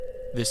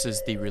This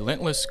is the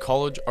Relentless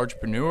College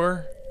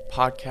Entrepreneur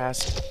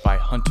podcast by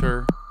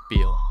Hunter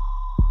Beal.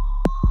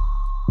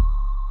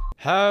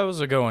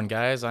 How's it going,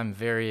 guys? I'm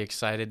very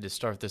excited to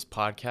start this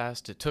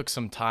podcast. It took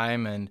some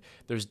time, and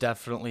there's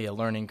definitely a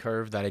learning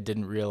curve that I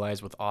didn't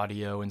realize with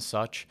audio and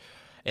such,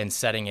 and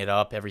setting it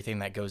up, everything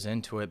that goes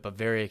into it, but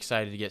very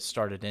excited to get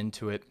started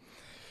into it.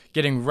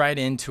 Getting right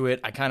into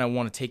it, I kind of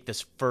want to take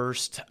this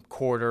first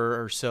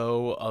quarter or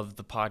so of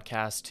the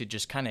podcast to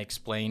just kind of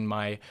explain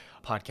my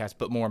podcast,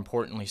 but more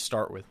importantly,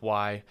 start with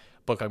why.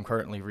 Book I'm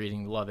currently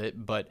reading, love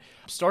it. But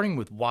starting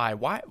with why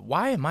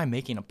am I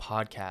making a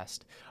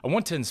podcast? I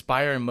want to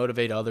inspire and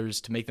motivate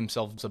others to make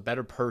themselves a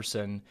better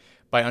person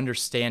by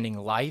understanding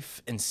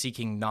life and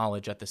seeking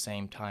knowledge at the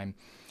same time.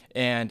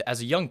 And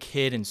as a young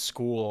kid in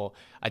school,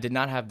 I did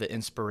not have the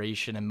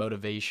inspiration and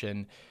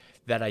motivation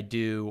that I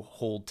do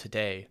hold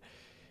today.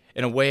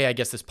 In a way, I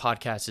guess this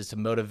podcast is to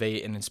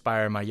motivate and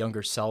inspire my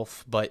younger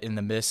self, but in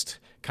the midst,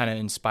 kind of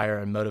inspire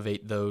and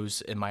motivate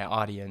those in my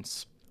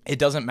audience. It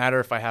doesn't matter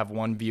if I have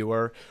one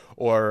viewer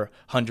or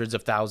hundreds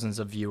of thousands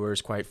of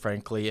viewers, quite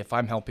frankly. If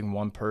I'm helping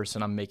one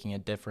person, I'm making a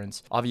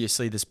difference.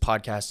 Obviously, this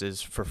podcast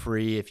is for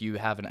free if you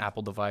have an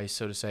Apple device,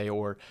 so to say,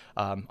 or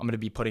I'm going to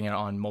be putting it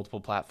on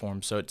multiple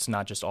platforms, so it's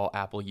not just all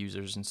Apple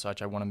users and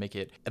such. I want to make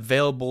it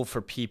available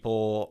for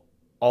people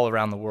all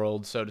around the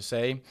world, so to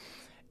say.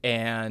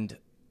 And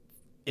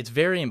it's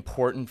very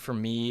important for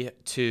me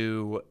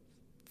to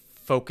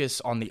focus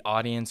on the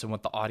audience and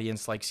what the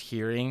audience likes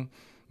hearing,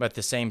 but at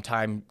the same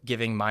time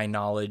giving my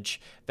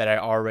knowledge that I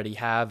already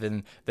have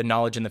and the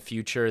knowledge in the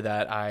future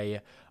that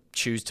I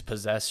choose to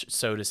possess,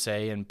 so to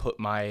say, and put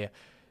my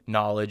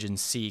knowledge and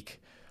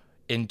seek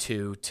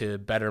into to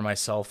better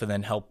myself and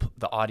then help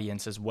the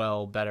audience as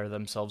well better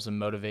themselves and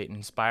motivate and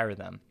inspire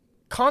them.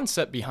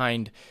 Concept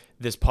behind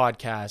this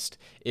podcast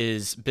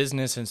is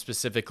business and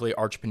specifically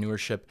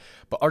entrepreneurship,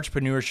 but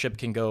entrepreneurship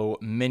can go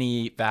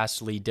many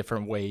vastly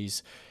different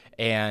ways.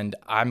 And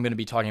I'm going to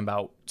be talking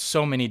about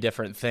so many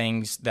different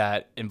things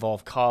that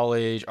involve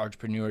college,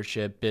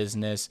 entrepreneurship,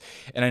 business.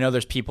 And I know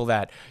there's people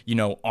that,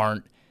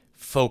 aren't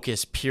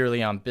focused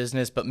purely on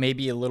business, but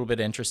maybe a little bit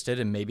interested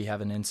and maybe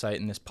have an insight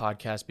in this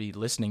podcast be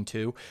listening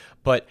to.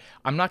 But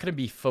I'm not going to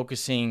be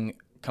focusing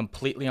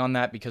completely on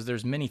that because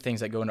there's many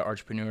things that go into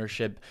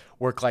entrepreneurship,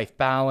 work-life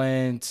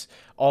balance,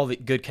 all the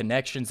good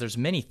connections. There's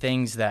many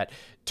things that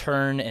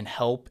turn and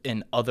help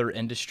in other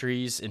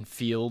industries and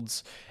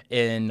fields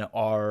in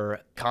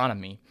our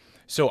economy.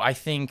 So I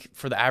think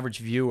for the average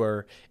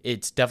viewer,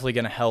 it's definitely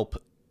going to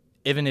help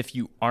even if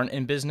you aren't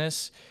in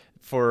business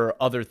for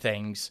other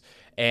things.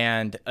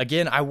 And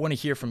again, I want to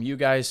hear from you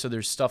guys. So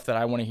there's stuff that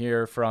I want to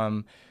hear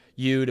from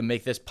you to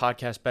make this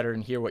podcast better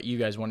and hear what you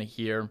guys want to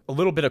hear. A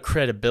little bit of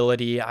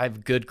credibility. I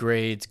have good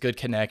grades, good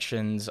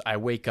connections. I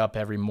wake up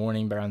every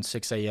morning around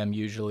 6 a.m.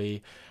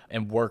 usually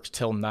and work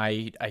till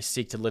night. I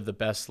seek to live the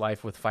best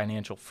life with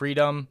financial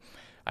freedom.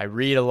 I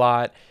read a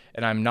lot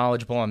and I'm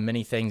knowledgeable on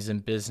many things in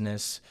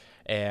business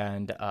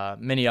and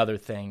many other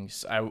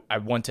things. I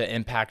want to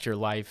impact your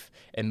life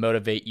and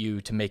motivate you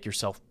to make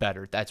yourself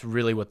better. That's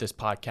really what this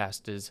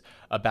podcast is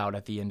about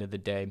at the end of the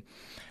day.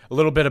 A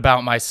little bit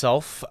about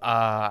myself.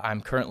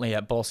 I'm currently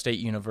at Ball State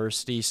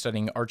University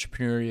studying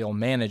entrepreneurial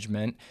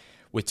management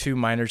with 2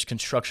 minors,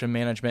 construction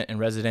management and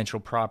residential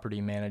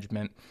property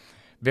management.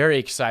 Very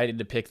excited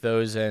to pick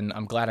those, and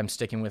I'm glad I'm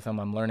sticking with them.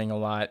 I'm learning a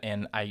lot,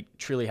 and I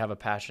truly have a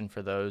passion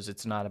for those.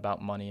 It's not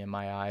about money in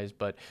my eyes,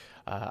 but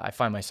I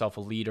find myself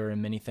a leader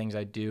in many things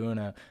I do,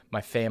 and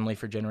my family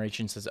for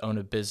generations has owned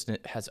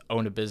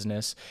a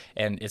business,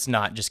 and it's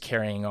not just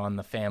carrying on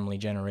the family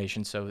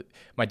generation. So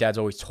my dad's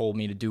always told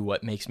me to do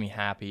what makes me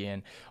happy,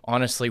 and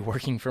honestly,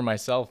 working for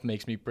myself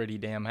makes me pretty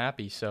damn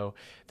happy. So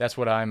that's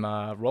what I'm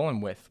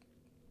rolling with.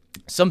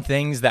 Some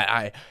things that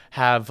I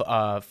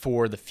have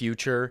for the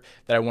future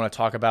that I want to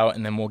talk about,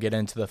 and then we'll get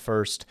into the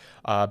first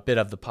bit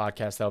of the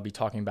podcast that I'll be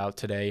talking about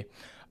today.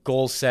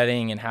 Goal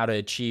setting and how to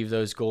achieve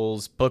those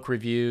goals, book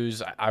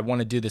reviews. I want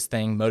to do this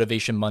thing,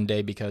 Motivation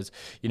Monday, because,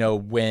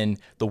 when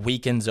the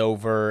weekend's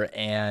over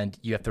and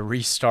you have to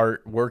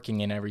restart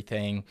working and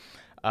everything,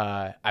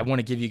 I want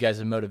to give you guys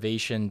a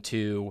motivation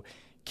to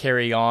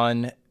carry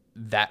on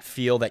that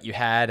feel that you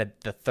had at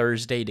the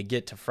Thursday to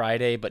get to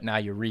Friday, but now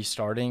you're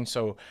restarting.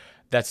 So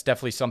that's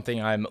definitely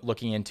something I'm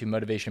looking into,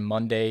 Motivation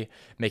Monday,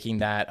 making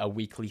that a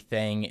weekly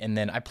thing. And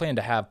then I plan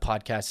to have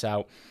podcasts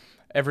out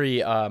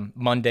every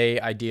Monday,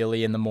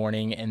 ideally in the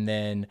morning, and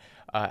then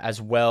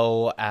as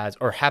well as,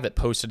 or have it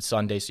posted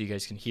Sunday so you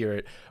guys can hear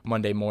it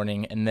Monday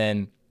morning. And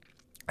then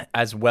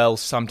as well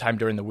sometime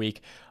during the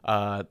week,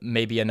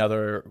 maybe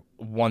another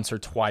once or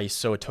twice,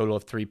 so a total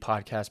of 3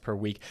 podcasts per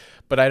week.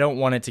 But I don't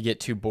want it to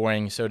get too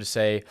boring, so to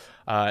say,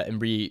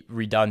 and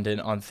redundant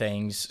on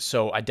things.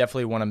 So I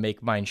definitely want to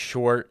make mine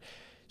short,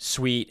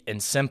 sweet,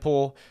 and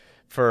simple.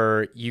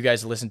 for you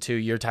guys to listen to.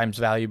 Your time's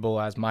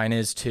valuable as mine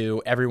is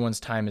too.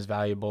 Everyone's time is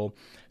valuable.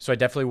 So I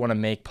definitely want to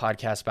make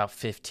podcasts about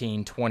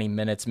 15, 20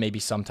 minutes. Maybe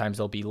sometimes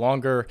they'll be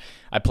longer.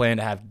 I plan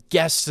to have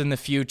guests in the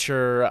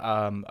future.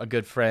 A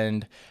good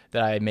friend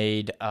that I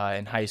made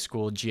in high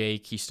school,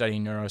 Jake, he's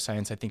studying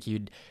neuroscience. I think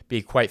he'd be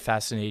a quite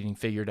fascinating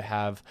figure to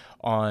have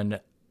on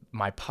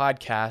my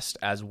podcast,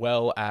 as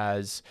well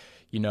as,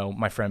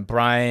 my friend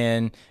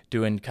Brian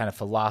doing kind of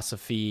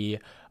philosophy.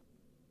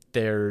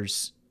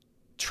 There's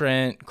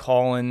Trent,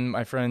 Colin,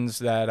 my friends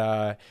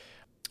that,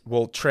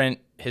 Trent,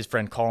 his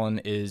friend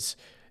Colin is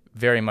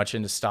very much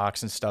into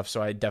stocks and stuff.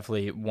 So I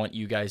definitely want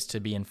you guys to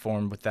be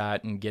informed with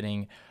that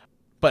and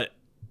but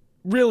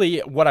really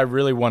what I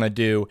really want to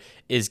do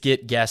is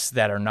get guests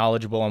that are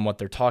knowledgeable on what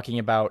they're talking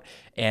about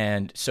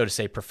and, so to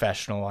say,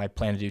 professional. I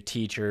plan to do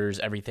teachers,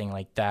 everything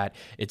like that.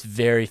 It's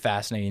very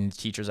fascinating, the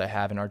teachers I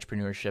have in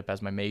entrepreneurship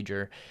as my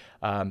major.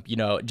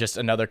 Just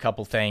another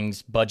couple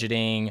things,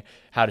 budgeting,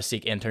 how to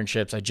seek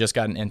internships. I just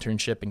got an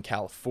internship in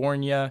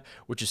California,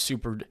 which is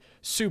super,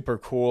 super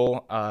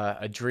cool.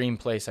 A dream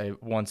place I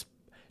once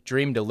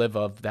dream to live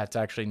of that's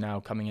actually now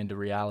coming into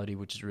reality,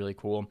 which is really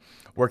cool.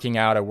 Working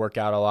out, I work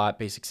out a lot,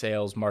 basic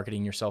sales,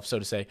 marketing yourself, so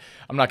to say.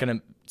 I'm not going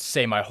to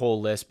say my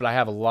whole list, but I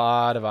have a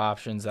lot of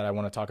options that I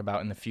want to talk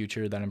about in the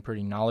future that I'm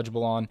pretty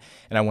knowledgeable on,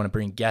 and I want to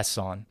bring guests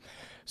on.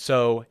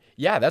 So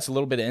yeah, that's a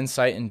little bit of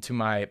insight into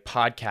my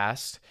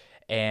podcast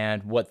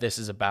and what this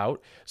is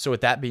about. So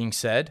with that being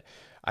said,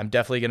 I'm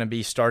definitely going to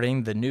be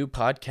starting the new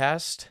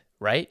podcast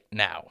right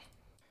now.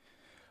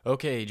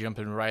 Okay,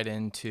 jumping right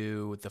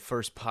into the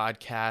first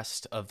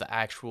podcast of the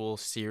actual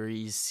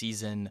series,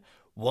 season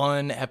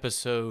 1,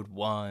 episode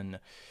 1,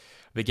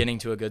 beginning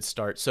to a good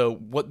start. So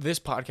what this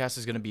podcast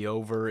is going to be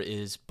over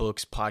is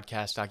books,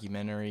 podcasts,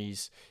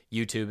 documentaries,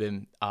 YouTube,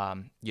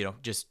 and,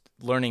 just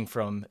learning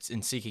from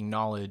and seeking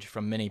knowledge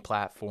from many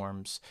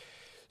platforms.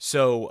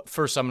 So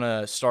first I'm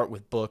going to start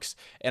with books.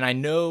 And I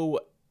know,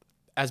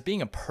 as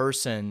being a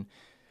person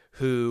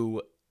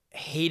who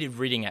hated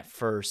reading at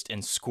first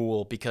in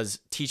school because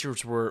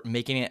teachers were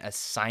making it an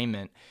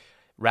assignment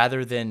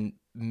rather than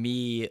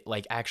me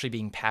actually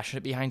being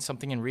passionate behind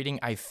something and reading,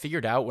 I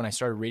figured out when I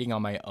started reading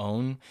on my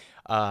own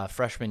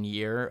freshman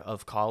year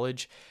of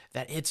college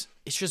that it's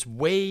just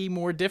way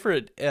more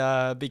different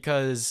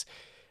because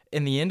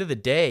in the end of the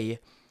day,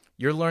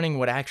 you're learning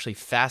what actually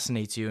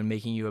fascinates you and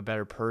making you a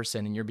better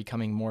person, and you're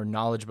becoming more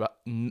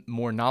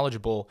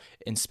knowledgeable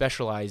and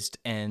specialized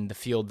in the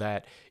field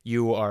that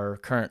you are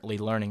currently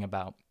learning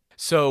about.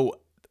 So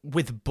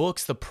with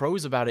books, the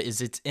pros about it is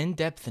it's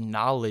in-depth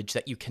knowledge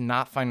that you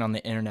cannot find on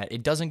the internet.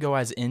 It doesn't go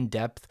as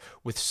in-depth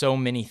with so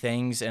many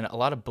things, and a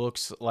lot of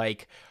books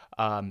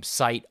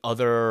cite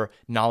other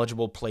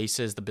knowledgeable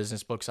places. The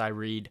business books I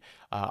read,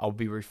 I'll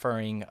be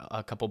referring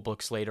a couple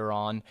books later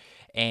on,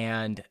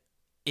 and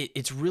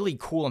it's really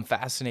cool and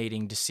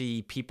fascinating to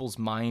see people's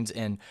minds,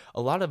 and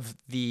a lot of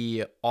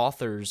the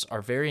authors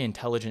are very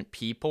intelligent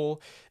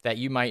people that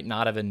you might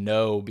not even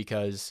know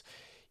because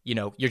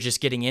you're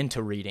just getting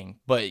into reading,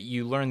 but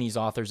you learn these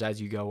authors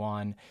as you go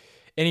on.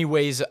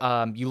 Anyways,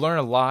 you learn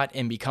a lot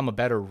and become a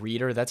better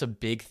reader. That's a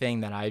big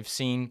thing that I've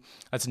seen.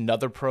 That's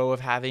another pro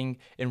of having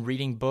and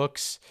reading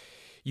books.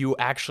 You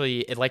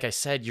actually, like I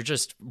said, you're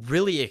just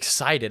really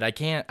excited. I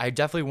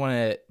definitely want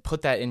to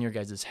put that in your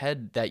guys'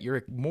 head that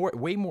you're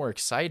way more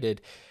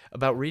excited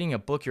about reading a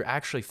book you're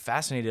actually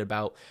fascinated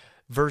about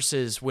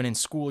versus when in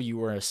school you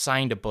were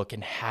assigned a book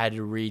and had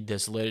to read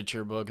this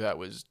literature book that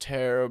was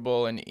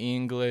terrible in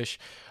English.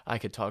 I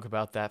could talk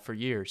about that for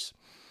years.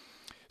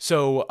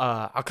 So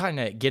I'll kind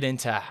of get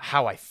into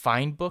how I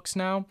find books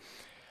now.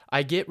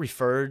 I get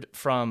referred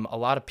from a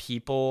lot of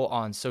people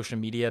on social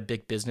media,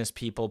 big business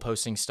people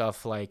posting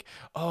stuff like,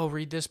 oh,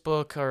 read this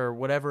book or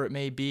whatever it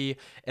may be.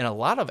 And a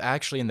lot of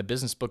actually in the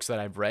business books that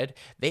I've read,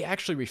 they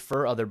actually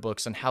refer other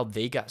books on how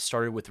they got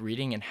started with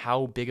reading and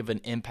how big of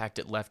an impact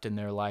it left in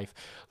their life.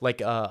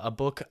 Like a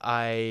book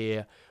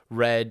I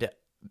read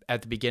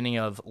at the beginning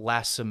of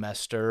last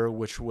semester,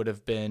 which would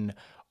have been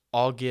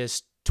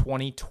August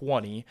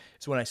 2020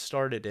 is when I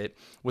started it,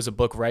 was a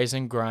book, Rise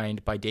and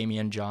Grind by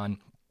Damian John.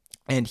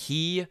 And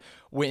he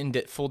went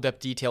into full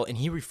depth detail, and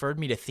he referred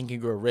me to Think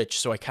and Grow Rich.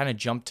 So I kind of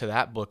jumped to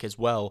that book as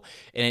well.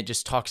 And it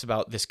just talks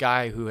about this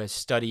guy who has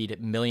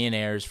studied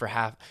millionaires for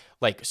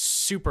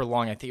super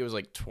long. I think it was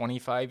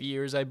 25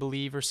 years, I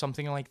believe, or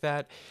something like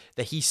that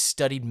he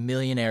studied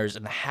millionaires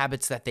and the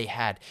habits that they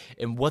had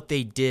and what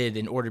they did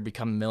in order to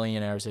become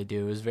millionaires. It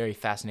was a very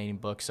fascinating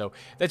book. So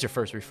that's your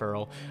first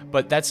referral.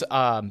 But that's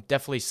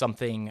definitely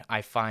something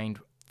I find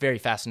very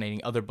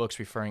fascinating, other books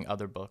referring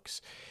other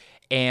books.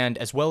 And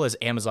as well as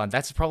Amazon,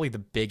 that's probably the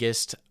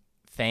biggest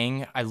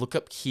thing. I look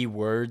up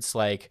keywords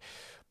like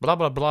blah,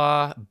 blah,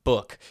 blah,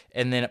 book,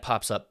 and then it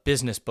pops up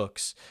business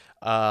books,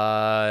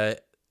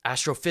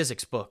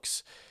 astrophysics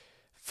books,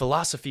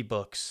 philosophy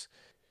books,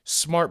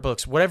 smart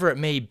books, whatever it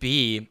may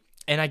be.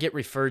 And I get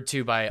referred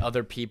to by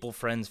other people,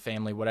 friends,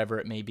 family, whatever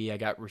it may be. I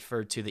got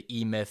referred to the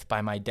E-Myth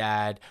by my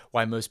dad,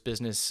 why most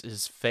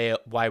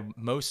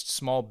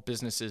small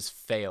businesses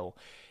fail.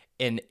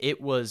 And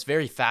it was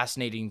very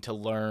fascinating to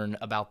learn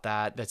about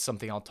that. That's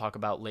something I'll talk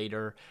about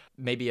later,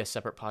 maybe a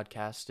separate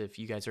podcast if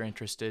you guys are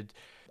interested.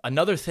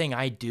 Another thing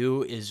I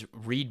do is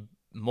read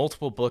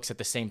multiple books at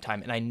the same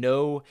time. And I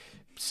know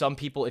some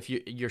people, if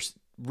you're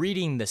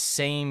reading the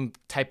same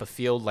type of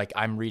field, like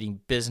I'm reading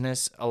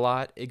business a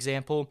lot,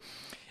 example,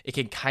 it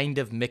can kind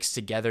of mix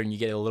together and you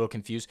get a little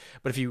confused.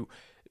 But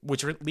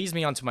which leads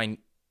me on to my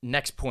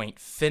next point,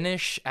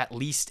 finish at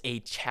least a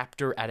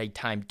chapter at a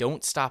time.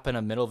 Don't stop in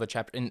the middle of a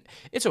chapter. And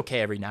it's okay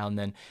every now and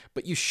then,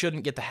 but you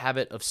shouldn't get the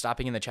habit of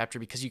stopping in the chapter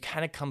because you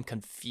kind of come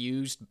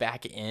confused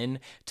back in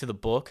to the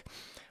book.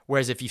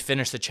 Whereas if you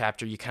finish the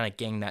chapter, you kind of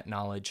gain that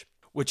knowledge.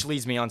 Which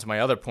leads me on to my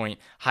other point,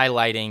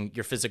 highlighting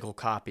your physical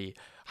copy.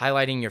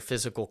 Highlighting your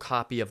physical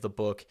copy of the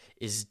book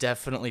is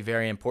definitely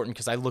very important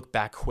because I look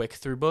back quick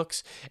through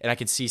books and I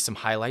can see some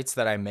highlights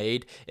that I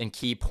made and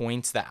key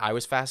points that I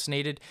was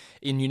fascinated.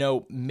 And,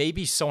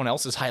 maybe someone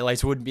else's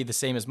highlights wouldn't be the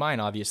same as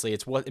mine, obviously.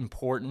 It's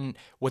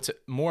what's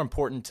more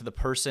important to the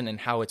person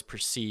and how it's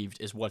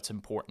perceived is what's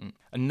important.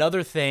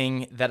 Another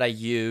thing that I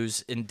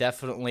use, and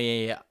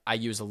definitely I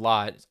use a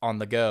lot on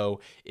the go,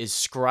 is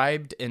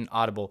Scribd and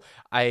Audible.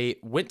 I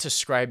went to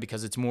Scribd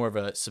because it's more of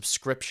a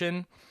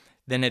subscription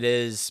than it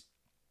is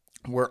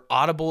where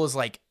Audible is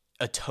like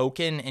a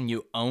token and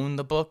you own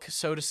the book,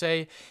 so to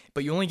say,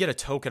 but you only get a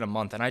token a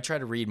month. And I try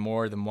to read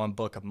more than one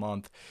book a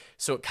month.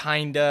 So it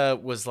kind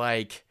of was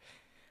like,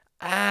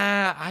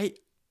 Scribd,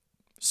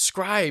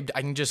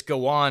 I can just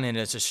go on and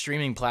it's a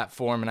streaming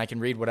platform and I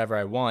can read whatever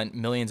I want,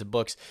 millions of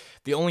books.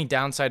 The only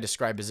downside to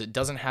Scribd is it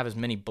doesn't have as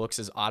many books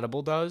as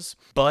Audible does,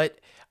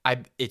 but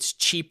it's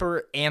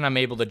cheaper and I'm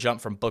able to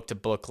jump from book to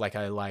book like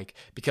I like.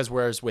 Because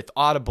whereas with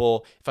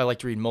Audible, if I like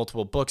to read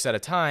multiple books at a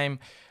time,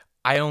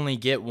 I only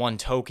get one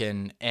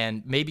token,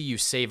 and maybe you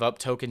save up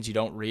tokens you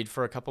don't read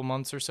for a couple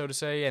months or so to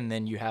say, and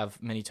then you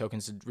have many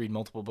tokens to read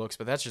multiple books,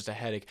 but that's just a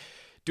headache.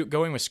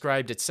 Going with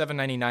Scribd, it's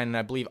 $7.99, and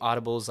I believe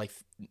Audible is like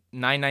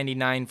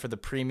 $9.99 for the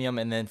premium,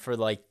 and then for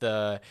like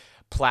the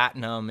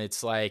platinum,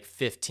 it's like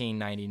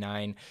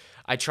 $15.99.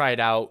 I tried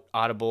out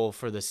Audible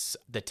for the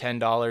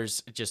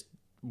 $10. It just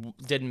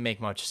didn't make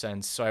much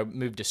sense, so I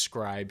moved to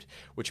Scribd,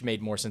 which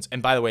made more sense.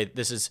 And by the way,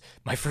 this is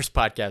my first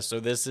podcast,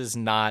 so this is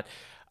not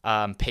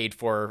paid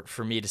for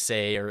me to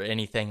say or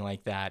anything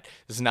like that.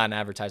 This is not an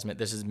advertisement.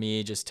 This is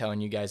me just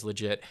telling you guys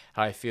legit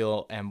how I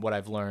feel and what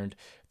I've learned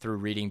through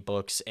reading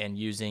books and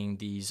using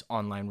these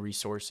online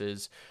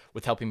resources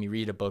with helping me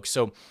read a book.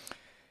 So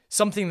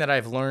something that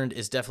I've learned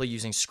is definitely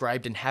using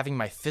Scribd and having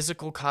my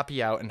physical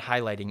copy out and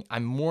highlighting.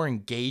 I'm more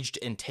engaged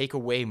and take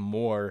away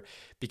more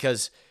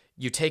because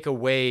you take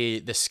away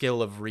the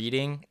skill of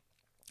reading.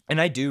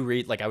 And I do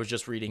read, like I was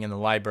just reading in the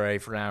library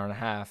for an hour and a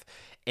half,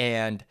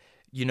 and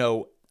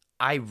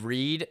I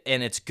read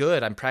and it's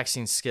good. I'm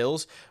practicing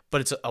skills,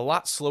 but it's a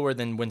lot slower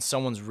than when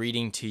someone's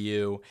reading to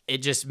you. It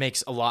just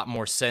makes a lot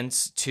more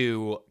sense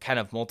to kind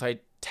of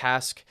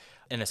multitask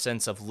in a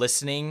sense of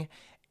listening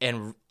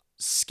and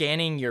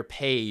scanning your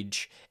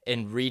page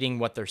and reading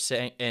what they're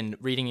saying and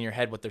reading in your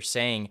head what they're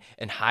saying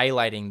and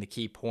highlighting the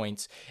key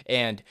points.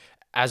 And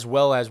as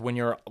well as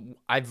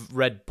I've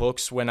read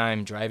books when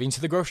I'm driving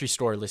to the grocery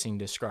store listening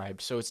to Scribd.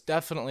 So it's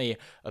definitely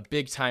a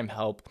big time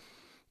help.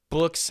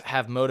 Books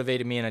have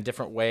motivated me in a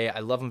different way. I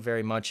love them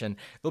very much, and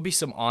there'll be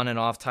some on and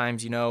off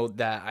times,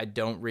 that I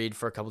don't read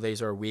for a couple days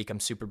or a week.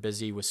 I'm super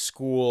busy with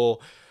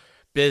school,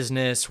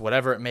 business,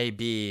 whatever it may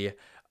be.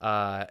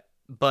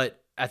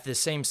 But at the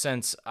same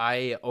sense,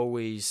 I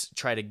always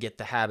try to get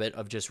the habit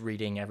of just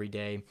reading every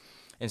day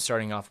and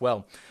starting off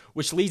well,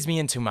 which leads me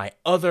into my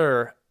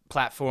other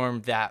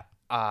platform that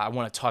I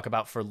want to talk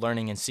about for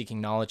learning and seeking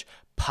knowledge,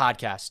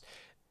 podcast.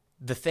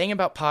 The thing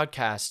about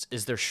podcasts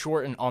is they're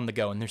short and on the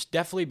go, and there's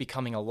definitely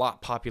becoming a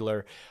lot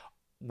popular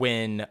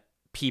when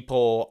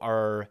people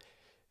are,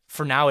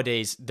 for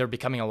nowadays, they're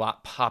becoming a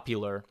lot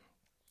popular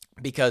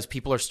because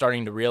people are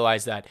starting to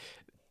realize that,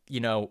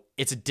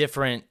 it's a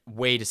different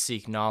way to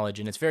seek knowledge,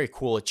 and it's very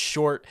cool. It's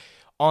short,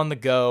 on the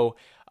go.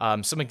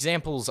 Some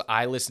examples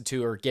I listen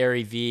to are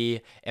Gary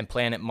Vee and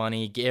Planet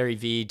Money. Gary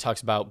Vee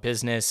talks about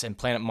business and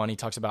Planet Money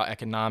talks about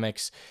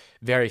economics.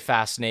 Very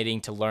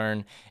fascinating to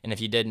learn. And if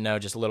you didn't know,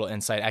 just a little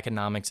insight,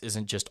 economics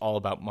isn't just all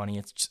about money.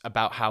 It's just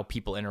about how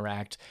people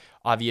interact.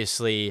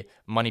 Obviously,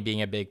 money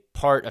being a big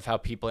part of how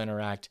people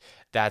interact,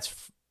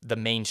 that's the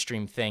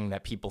mainstream thing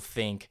that people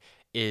think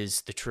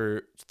is the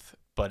truth,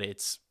 but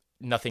it's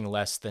nothing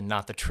less than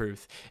not the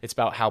truth. It's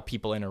about how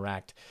people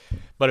interact,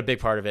 but a big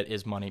part of it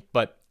is money.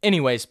 But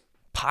anyways,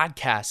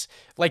 podcasts,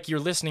 like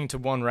you're listening to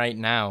one right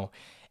now,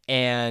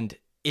 and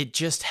it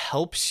just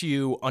helps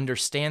you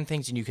understand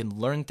things and you can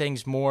learn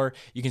things more.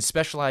 You can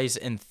specialize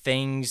in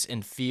things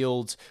and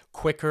fields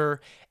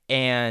quicker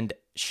and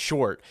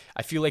short.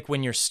 I feel like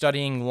when you're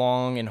studying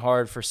long and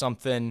hard for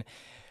something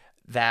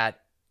that,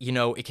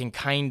 it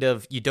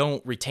can you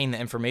don't retain the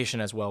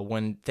information as well.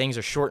 When things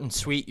are short and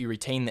sweet, you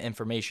retain the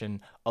information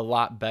a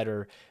lot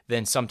better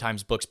than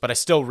sometimes books. But I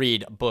still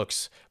read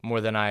books more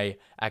than I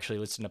actually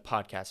listen to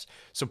podcasts.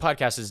 So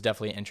podcasts is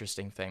definitely an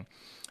interesting thing.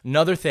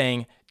 Another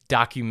thing,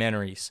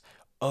 documentaries.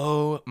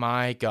 Oh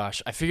my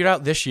gosh. I figured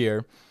out this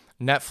year,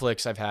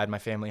 Netflix my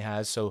family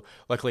has, so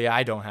luckily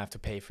I don't have to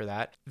pay for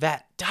that.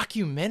 That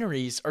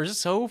documentaries are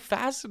so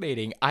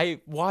fascinating.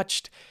 I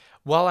watched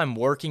while I'm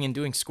working and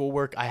doing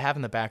schoolwork, I have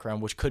in the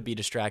background, which could be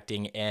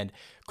distracting and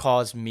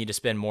cause me to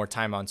spend more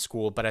time on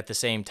school, but at the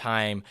same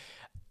time,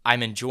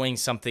 I'm enjoying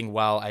something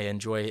while I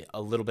enjoy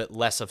a little bit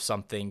less of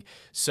something.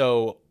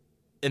 So,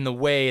 in the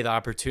way, the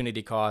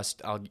opportunity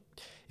cost,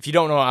 if you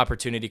don't know what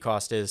opportunity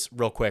cost is,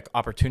 real quick,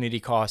 opportunity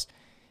cost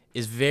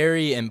is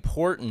very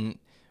important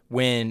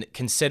when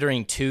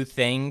considering two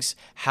things,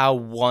 how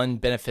one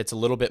benefits a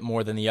little bit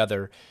more than the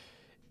other.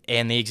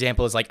 And the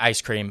example is like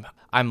ice cream.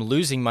 I'm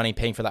losing money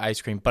paying for the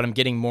ice cream, but I'm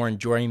getting more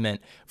enjoyment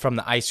from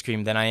the ice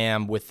cream than I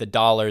am with the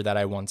dollar that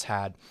I once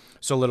had.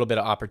 So a little bit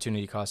of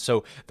opportunity cost.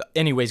 So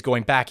anyways,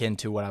 going back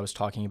into what I was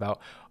talking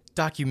about,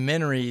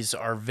 documentaries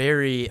are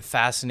very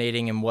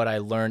fascinating in what I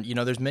learned.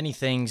 There's many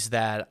things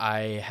that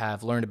I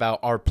have learned about.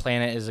 Our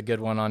Planet is a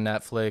good one on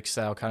Netflix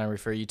that I'll kind of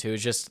refer you to.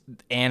 It's just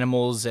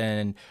animals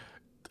and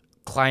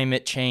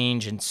climate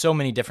change and so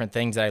many different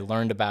things that I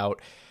learned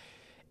about.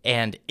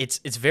 And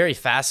it's very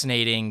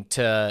fascinating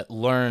to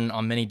learn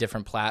on many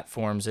different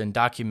platforms, and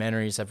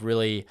documentaries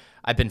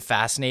I've been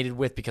fascinated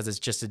with because it's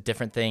just a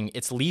different thing.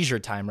 It's leisure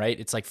time, right?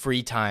 It's like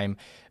free time,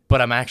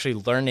 but I'm actually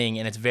learning,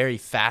 and it's very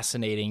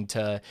fascinating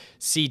to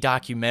see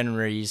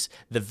documentaries,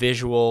 the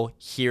visual,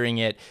 hearing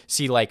it,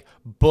 see like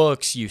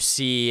books you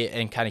see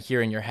and kind of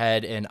hear in your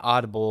head, and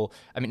podcasts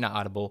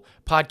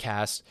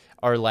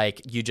are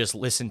like you just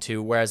listen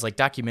to, whereas like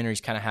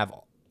documentaries kind of have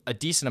a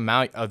decent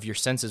amount of your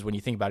senses when you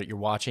think about it. You're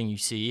watching, you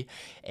see,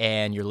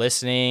 and you're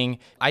listening.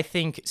 I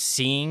think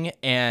seeing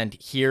and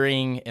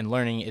hearing and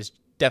learning is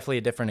definitely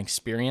a different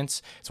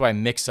experience. That's why I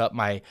mix up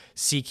my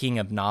seeking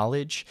of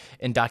knowledge,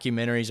 and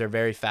documentaries are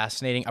very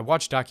fascinating. I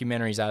watch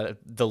documentaries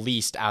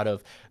out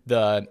of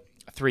the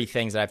three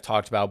things that I've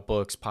talked about: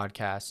 books,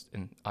 podcasts,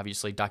 and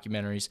obviously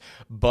documentaries,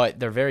 but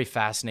they're very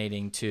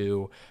fascinating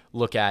to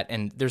look at.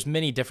 And there's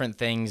many different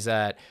things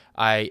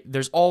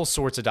there's all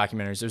sorts of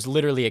documentaries. There's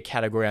literally a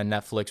category on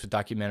Netflix with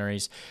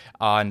documentaries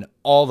on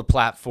all the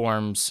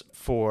platforms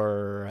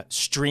for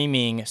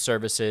streaming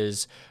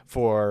services,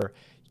 for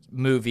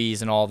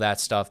movies and all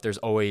that stuff. There's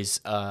always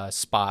a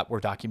spot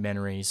where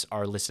documentaries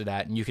are listed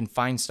at, and you can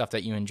find stuff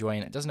that you enjoy,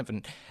 and it doesn't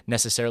even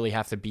necessarily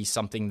have to be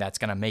something that's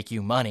going to make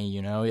you money.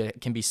 It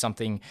can be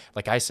something,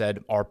 like I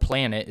said, Our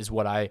Planet is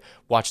what I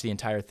watched the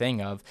entire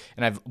thing of.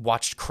 And I've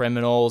watched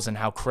Criminals, and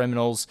how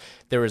Criminals,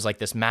 there was like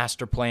this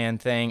master plan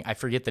thing. I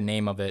forget the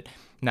name of it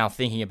now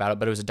thinking about it,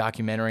 but it was a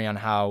documentary on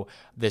how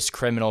this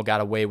criminal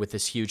got away with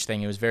this huge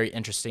thing. It was very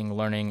interesting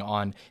learning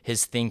on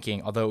his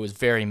thinking, although it was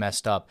very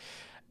messed up.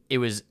 It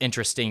was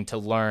interesting to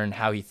learn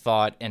how he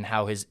thought, and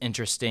how his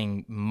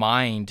interesting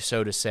mind,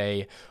 so to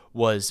say,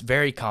 was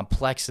very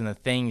complex in the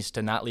things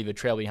to not leave a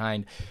trail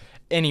behind.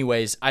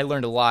 Anyways, I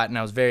learned a lot, and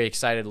I was very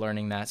excited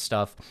learning that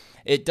stuff.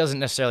 It doesn't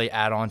necessarily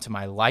add on to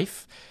my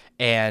life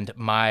and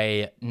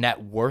my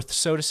net worth,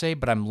 so to say,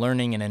 but I'm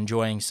learning and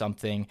enjoying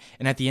something.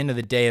 And at the end of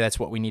the day, that's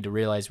what we need to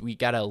realize. We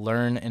got to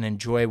learn and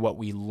enjoy what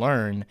we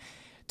learn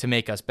to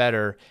make us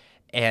better.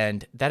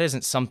 And that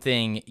isn't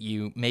something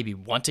you maybe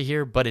want to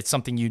hear, but it's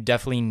something you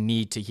definitely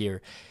need to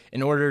hear.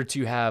 In order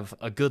to have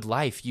a good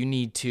life, you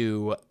need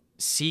to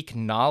seek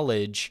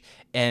knowledge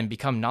and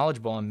become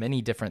knowledgeable on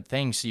many different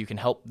things so you can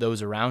help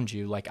those around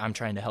you, like I'm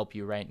trying to help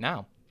you right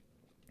now.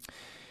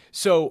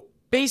 So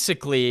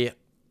basically,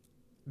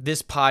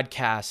 this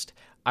podcast,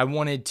 I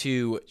wanted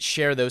to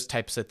share those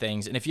types of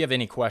things. And if you have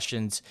any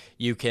questions,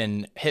 you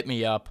can hit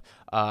me up.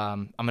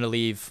 I'm going to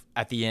leave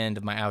at the end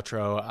of my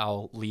outro,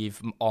 I'll leave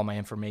all my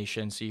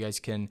information so you guys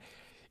can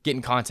get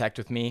in contact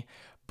with me.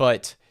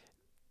 But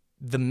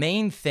the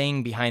main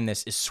thing behind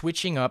this is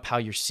switching up how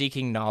you're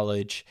seeking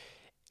knowledge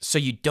so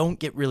you don't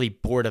get really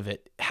bored of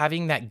it.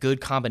 Having that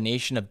good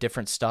combination of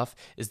different stuff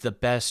is the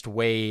best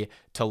way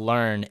to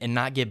learn and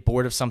not get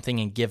bored of something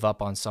and give up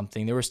on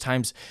something. There was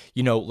times,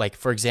 like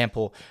for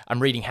example, I'm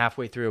reading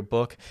halfway through a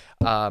book.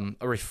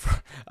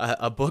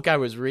 A book I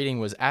was reading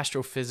was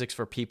Astrophysics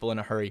for People in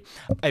a Hurry.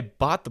 I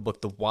bought the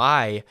book. The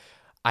why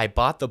I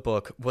bought the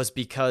book was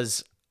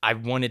because I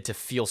wanted to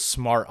feel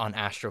smart on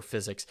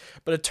astrophysics.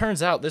 But it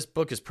turns out this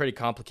book is pretty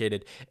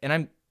complicated, and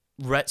I'm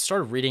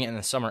started reading it in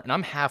the summer, and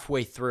I'm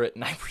halfway through it,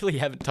 and I really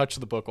haven't touched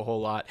the book a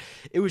whole lot.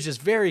 It was just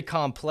very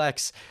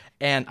complex,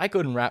 and I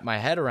couldn't wrap my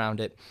head around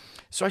it.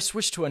 So I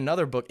switched to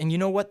another book, and you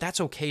know what? That's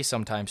okay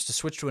sometimes to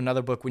switch to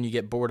another book when you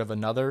get bored of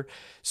another.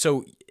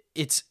 So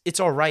it's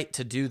all right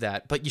to do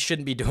that, but you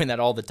shouldn't be doing that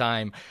all the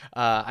time.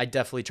 I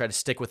definitely try to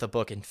stick with a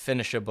book and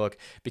finish a book,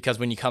 because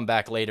when you come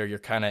back later, you're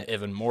kind of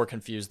even more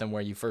confused than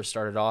where you first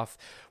started off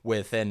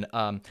with. And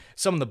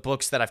some of the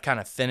books that I've kind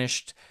of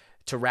finished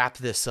to wrap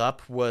this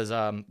up was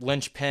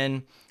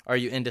Linchpin, Are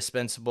You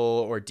Indispensable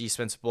or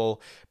Dispensable?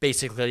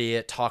 Basically,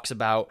 it talks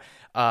about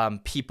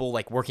people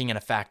like working in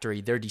a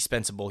factory. They're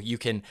dispensable. You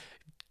can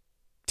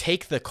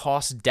take the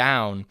cost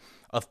down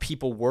of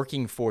people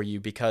working for you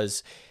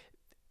because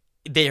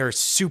they are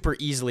super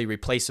easily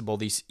replaceable,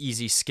 these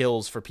easy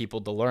skills for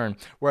people to learn.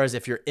 Whereas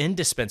if you're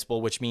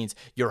indispensable, which means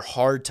you're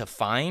hard to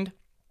find,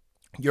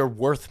 you're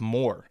worth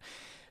more.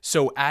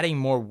 So adding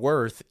more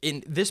worth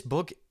in this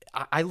book,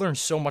 I learned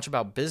so much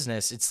about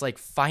business. It's like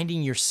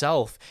finding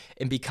yourself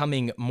and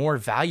becoming more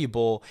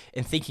valuable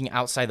and thinking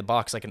outside the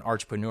box like an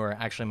entrepreneur.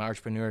 Actually, my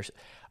entrepreneur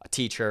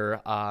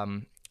teacher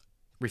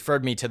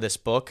referred me to this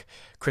book,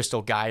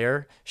 Crystal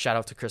Geyer. Shout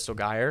out to Crystal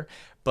Geyer.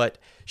 But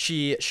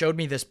she showed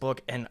me this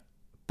book, and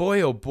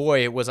boy, oh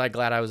boy, was I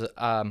glad I was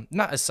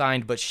not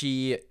assigned, but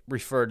she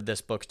referred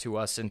this book to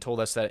us and told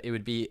us that it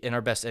would be in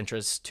our best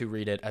interest to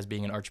read it as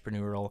being an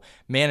entrepreneurial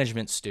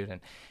management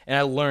student. And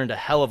I learned a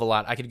hell of a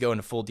lot. I could go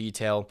into full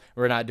detail.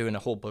 We're not doing a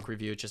whole book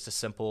review, just a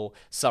simple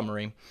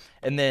summary.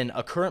 And then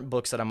current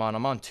books that I'm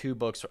on 2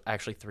 books,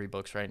 actually 3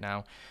 books right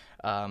now.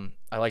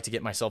 I like to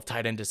get myself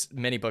tied into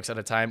many books at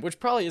a time, which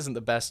probably isn't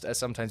the best, as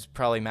sometimes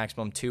probably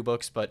maximum 2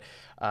 books, but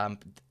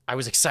I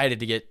was excited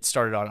to get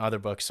started on other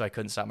books, so I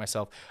couldn't stop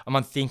myself. I'm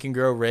on Think and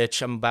Grow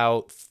Rich. I'm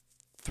about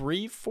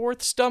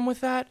 3/4 done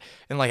with that.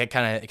 And like I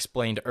kind of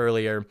explained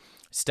earlier,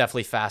 it's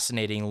definitely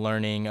fascinating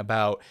learning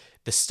about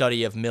the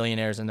study of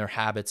millionaires and their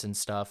habits and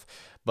stuff.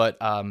 But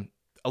a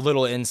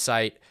little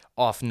insight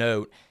off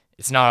note,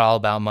 it's not all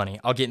about money.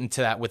 I'll get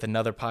into that with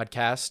another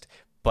podcast,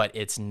 but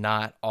it's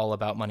not all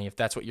about money. If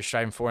that's what you're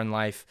striving for in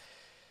life,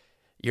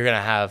 you're going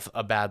to have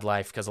a bad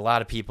life, because a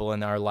lot of people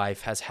in our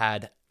life has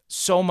had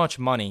so much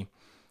money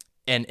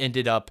and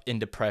ended up in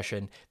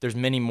depression. There's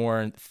many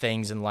more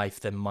things in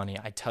life than money.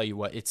 I tell you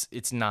what,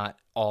 it's not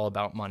all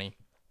about money.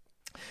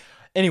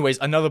 Anyways,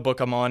 another book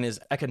I'm on is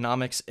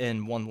Economics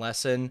in One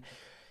Lesson.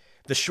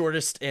 The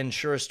shortest and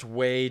surest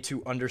way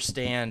to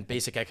understand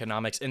basic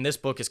economics. And this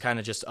book is kind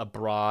of just a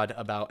broad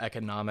about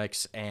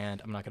economics, and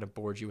I'm not going to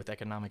bore you with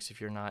economics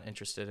if you're not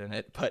interested in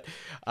it. But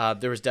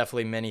there was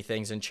definitely many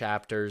things in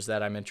chapters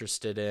that I'm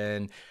interested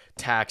in.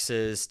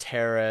 Taxes,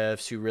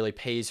 tariffs, who really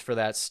pays for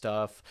that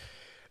stuff.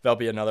 There'll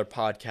be another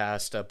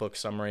podcast, a book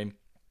summary.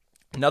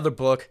 Another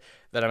book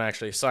that I'm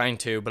actually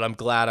assigned to, but I'm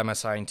glad I'm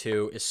assigned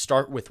to, is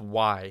Start With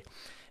Why.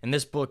 And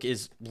this book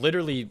is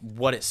literally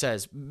what it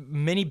says.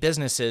 Many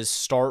businesses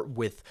start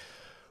with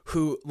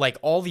who, like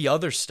all the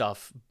other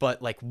stuff,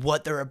 but like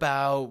what they're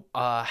about,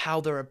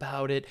 how they're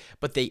about it,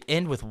 but they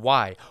end with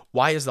why.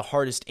 Why is the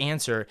hardest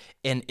answer.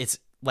 And it's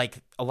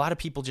like a lot of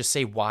people just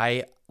say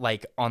why,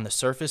 like on the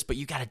surface, but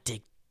you got to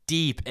dig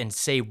deep and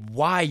say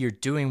why you're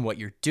doing what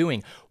you're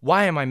doing.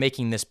 Why am I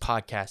making this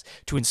podcast?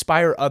 To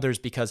inspire others,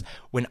 because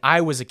when I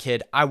was a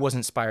kid, I was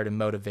inspired and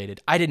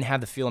motivated. I didn't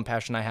have the feel and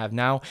passion I have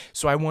now,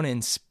 so I want to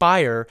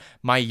inspire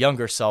my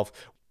younger self,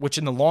 which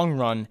in the long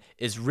run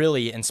is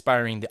really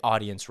inspiring the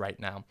audience right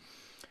now.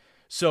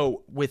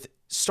 So with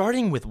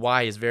starting with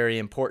why is very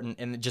important,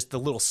 and just the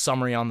little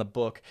summary on the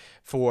book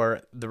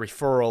for the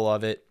referral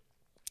of it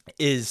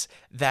is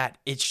that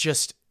it's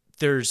just,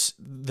 there's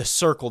the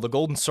circle, the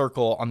golden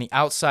circle. On the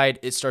outside,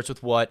 it starts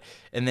with what,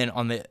 and then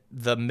on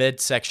the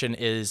mid section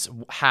is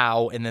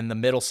how, and then the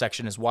middle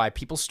section is why.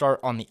 People start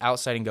on the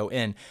outside and go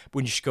in,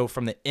 when you should go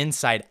from the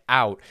inside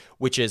out,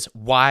 which is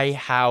why,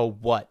 how,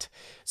 what.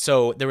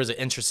 So there was an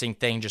interesting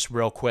thing just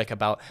real quick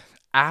about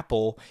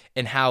Apple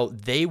and how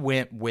they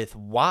went with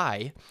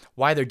why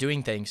they're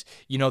doing things.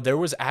 You know, there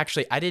was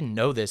actually, I didn't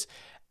know this,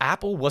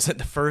 Apple wasn't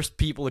the first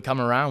people to come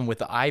around with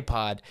the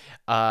iPod.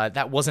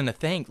 That wasn't a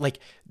thing. Like,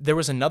 there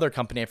was another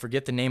company, I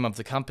forget the name of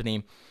the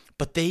company,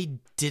 but they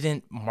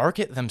didn't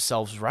market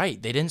themselves right.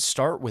 They didn't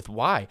start with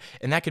why.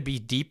 And that could be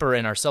deeper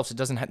in ourselves. It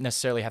doesn't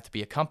necessarily have to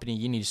be a company.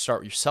 You need to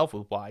start yourself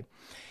with why.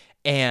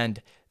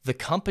 And the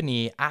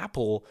company,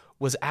 Apple,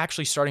 was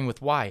actually starting with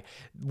why.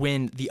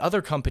 When the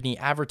other company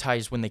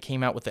advertised when they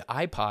came out with the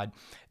iPod,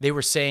 they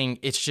were saying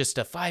it's just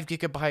a 5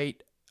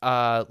 gigabyte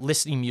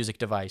listening music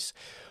device,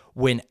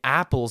 when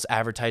Apple's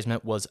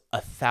advertisement was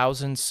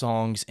 1,000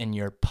 songs in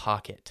your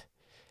pocket.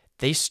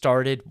 They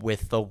started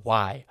with the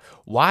why.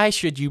 Why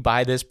should you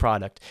buy this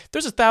product?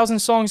 There's 1,000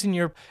 songs in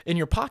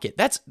your pocket.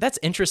 That's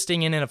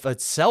interesting in and of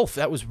itself.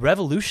 That was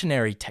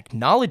revolutionary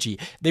technology.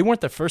 They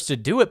weren't the first to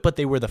do it, but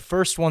they were the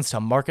first ones to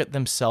market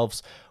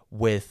themselves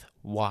with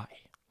why.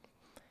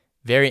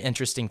 Very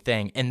interesting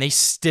thing. And they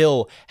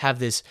still have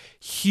this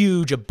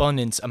huge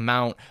abundance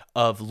amount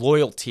of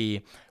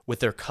loyalty with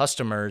their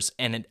customers.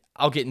 And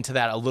I'll get into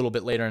that a little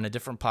bit later in a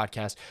different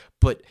podcast.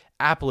 But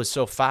Apple is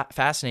so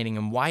fascinating,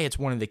 and why it's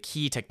one of the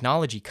key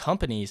technology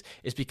companies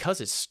is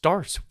because it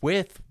starts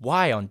with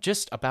why on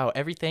just about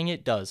everything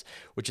it does,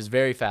 which is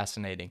very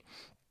fascinating.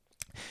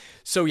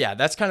 So yeah,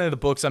 that's kind of the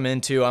books I'm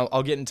into.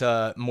 I'll get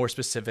into more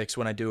specifics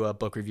when I do a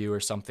book review or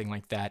something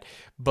like that.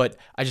 But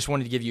I just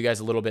wanted to give you guys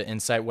a little bit of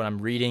insight what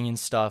I'm reading and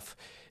stuff.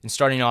 And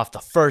starting off the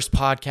first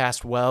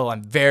podcast, well,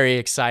 I'm very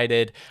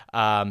excited.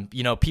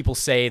 People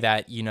say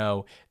that,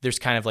 there's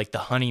kind of like the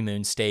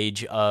honeymoon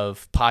stage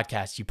of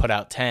podcasts. You put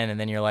out 10 and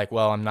then you're like,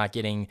 well, I'm not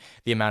getting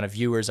the amount of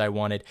viewers I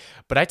wanted.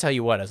 But I tell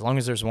you what, as long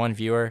as there's one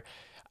viewer,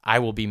 I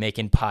will be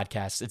making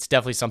podcasts. It's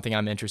definitely something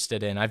I'm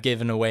interested in. I've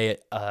given away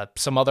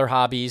some other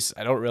hobbies.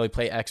 I don't really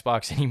play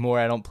Xbox anymore.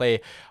 I don't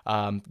play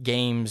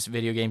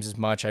video games as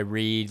much. I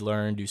read,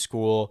 learn, do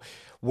school,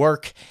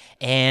 work,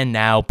 and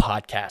now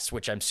podcasts,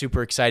 which I'm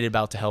super excited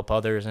about to help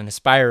others and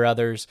inspire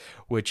others,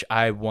 which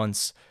I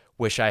once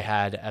wish I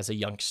had as a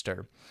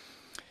youngster.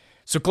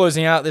 So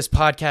closing out this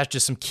podcast,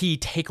 just some key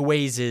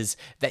takeaways is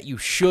that you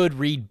should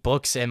read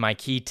books, and my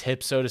key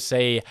tips, so to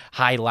say,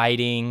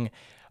 highlighting,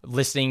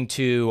 listening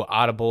to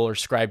Audible or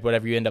Scribe,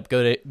 whatever you end up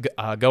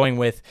going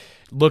with,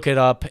 look it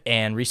up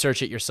and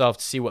research it yourself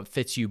to see what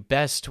fits you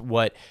best.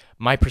 What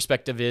my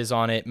perspective is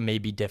on it may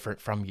be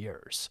different from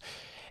yours.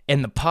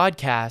 And the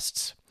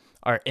podcasts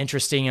are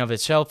interesting of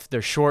itself.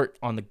 They're short,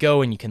 on the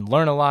go, and you can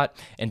learn a lot.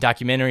 And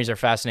documentaries are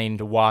fascinating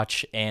to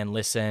watch and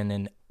listen,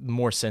 and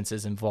more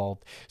senses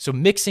involved. So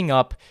mixing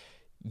up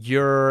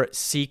your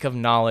seek of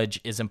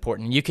knowledge is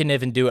important. You can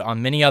even do it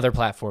on many other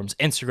platforms.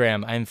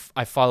 Instagram,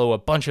 I follow a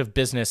bunch of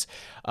business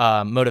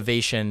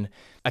motivation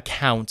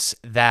accounts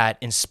that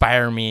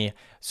inspire me,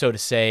 so to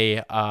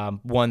say.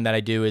 One that I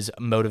do is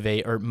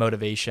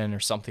motivation or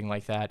something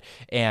like that.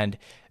 And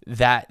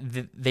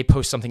they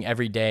post something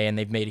every day, and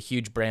they've made a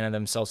huge brand of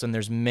themselves. And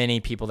there's many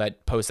people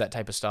that post that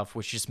type of stuff,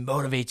 which just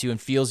motivates you and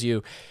fuels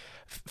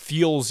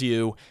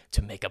you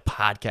to make a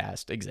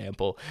podcast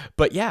example.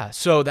 But yeah,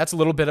 so that's a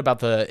little bit about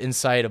the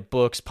insight of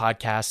books,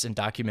 podcasts, and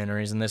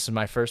documentaries. And this is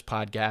my first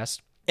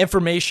podcast.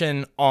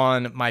 Information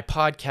on my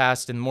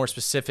podcast and more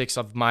specifics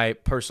of my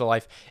personal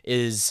life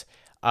is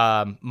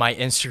my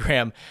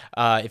Instagram.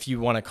 If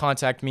you want to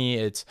contact me,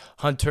 it's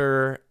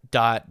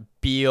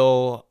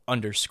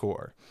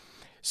hunter.beal_.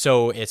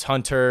 So it's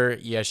Hunter.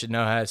 You guys should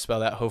know how to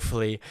spell that,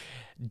 hopefully.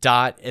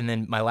 Dot, and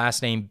then my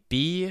last name,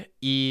 BEALE_.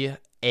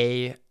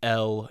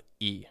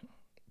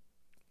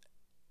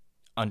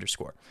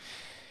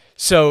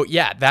 So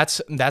yeah,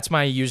 that's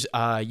my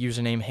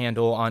username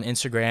handle on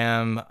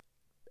Instagram.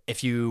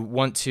 If you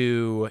want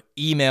to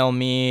email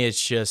me,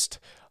 it's just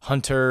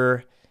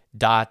hunter.beal,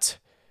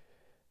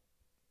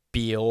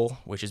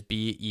 which is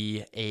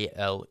BEALE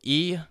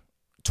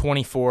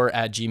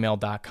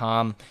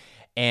 24@gmail.com.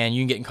 And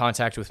you can get in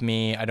contact with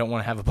me. I don't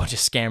want to have a bunch of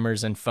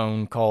scammers and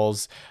phone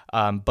calls.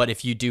 But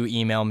if you do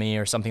email me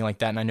or something like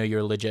that, and I know you're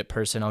a legit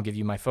person, I'll give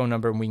you my phone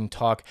number and we can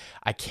talk.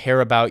 I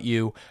care about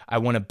you. I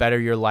want to better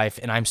your life.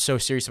 And I'm so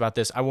serious about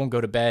this. I won't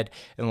go to bed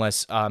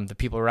unless the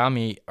people around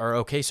me are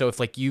okay. So if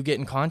you get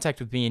in contact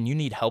with me and you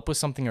need help with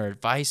something or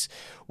advice,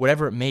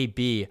 whatever it may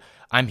be,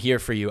 I'm here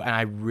for you. And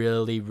I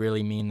really,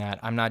 really mean that.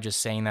 I'm not just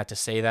saying that to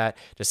say that,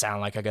 to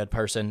sound like a good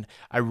person.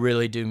 I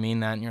really do mean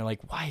that. And you're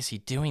like, why is he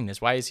doing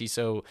this? Why is he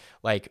so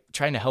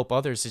trying to help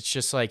others? It's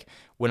just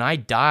when I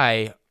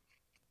die,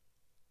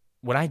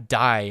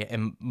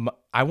 and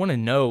I want to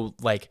know,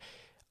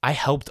 I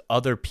helped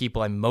other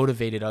people. I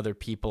motivated other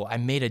people. I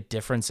made a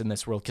difference in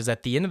this world, because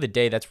at the end of the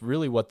day, that's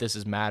really what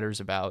this matters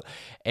about.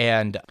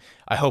 And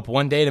I hope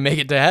one day to make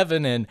it to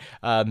heaven, and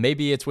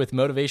maybe it's with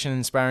motivation and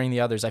inspiring the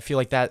others. I feel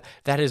like that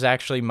is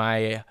actually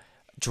my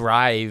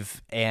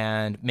drive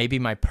and maybe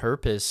my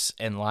purpose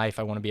in life.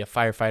 I want to be a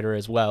firefighter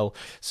as well.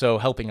 So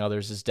helping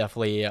others is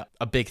definitely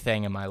a big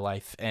thing in my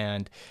life.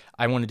 And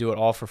I want to do it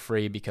all for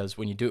free, because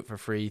when you do it for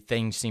free,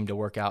 things seem to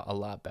work out a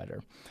lot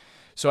better.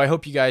 So I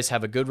hope you guys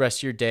have a good rest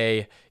of your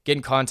day. Get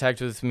in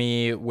contact with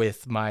me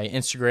with my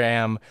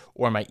Instagram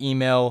or my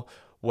email,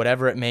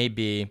 whatever it may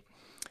be.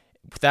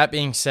 With that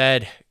being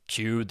said,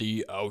 cue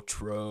the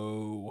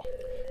outro.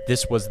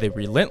 This was the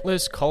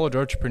Relentless College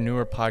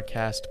Entrepreneur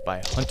Podcast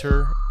by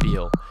Hunter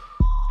Beal.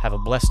 Have a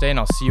blessed day, and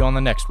I'll see you on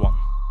the next one.